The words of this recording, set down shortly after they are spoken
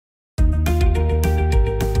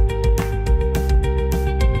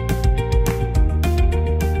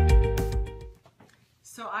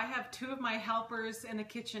two of my helpers in the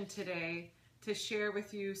kitchen today to share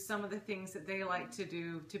with you some of the things that they like to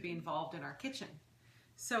do to be involved in our kitchen.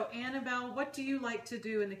 So Annabelle, what do you like to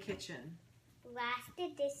do in the kitchen? Wash the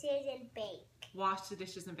dishes and bake. Wash the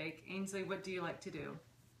dishes and bake. Ainsley, what do you like to do?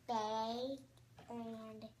 Bake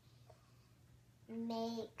and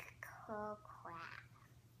make a craft.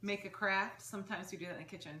 Make a craft. Sometimes we do that in the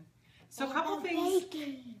kitchen. So a couple things.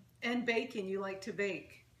 Baking. And baking, you like to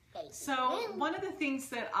bake. Baking. So one of the things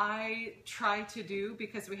that I try to do,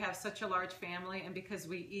 because we have such a large family and because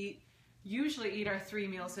we usually eat our 3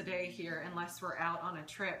 meals a day here unless we're out on a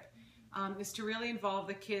trip, is to really involve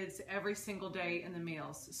the kids every single day in the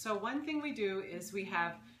meals. So one thing we do is we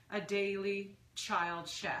have a daily child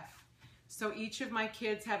chef. So each of my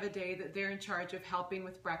kids have a day that they're in charge of helping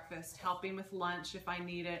with breakfast, helping with lunch if I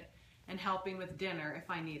need it, and helping with dinner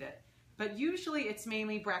if I need it. But usually it's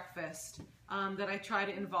mainly breakfast that I try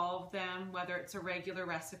to involve them, whether it's a regular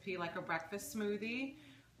recipe like a breakfast smoothie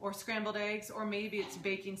or scrambled eggs, or maybe it's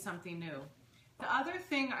baking something new. The other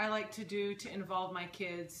thing I like to do to involve my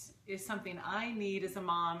kids is something I need as a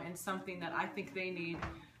mom and something that I think they need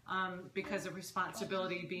because of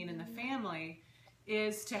responsibility being in the family,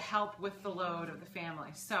 is to help with the load of the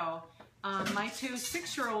family. So my two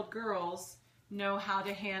 6-year-old girls know how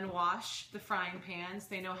to hand wash the frying pans.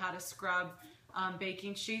 They know how to scrub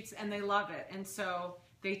baking sheets, and they love it. And so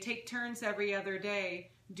they take turns every other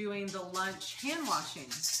day doing the lunch hand washing.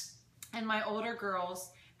 And my older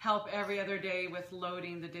girls help every other day with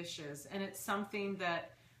loading the dishes. And it's something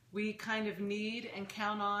that we kind of need and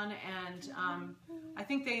count on, and I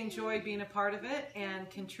think they enjoy being a part of it and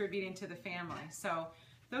contributing to the family. So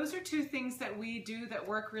those are two things that we do that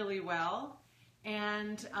work really well.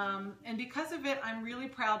 And because of it, I'm really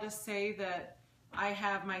proud to say that I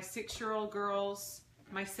have my 6-year-old girls,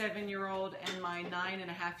 my 7-year-old, and my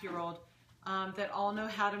 9.5-year-old that all know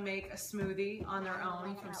how to make a smoothie on their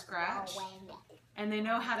own from scratch. And they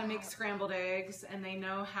know how to make scrambled eggs, and they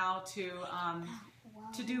know how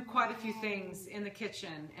to do quite a few things in the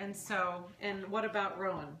kitchen. And so, and what about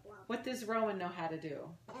Rowan? What does Rowan know how to do?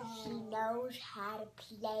 He knows how to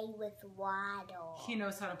play with water. He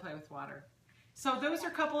knows how to play with water. So those are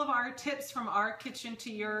a couple of our tips from our kitchen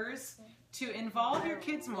to yours to involve your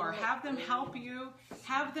kids more. Have them help you.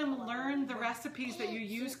 Have them learn the recipes that you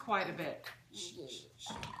use quite a bit.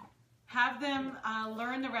 Have them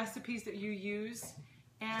learn the recipes that you use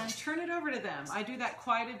and turn it over to them. I do that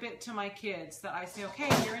quite a bit to my kids, that I say, okay,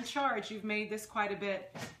 you're in charge. You've made this quite a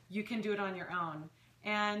bit. You can do it on your own.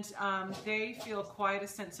 And they feel quite a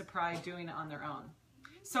sense of pride doing it on their own.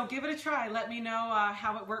 So give it a try. Let me know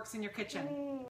how it works in your kitchen.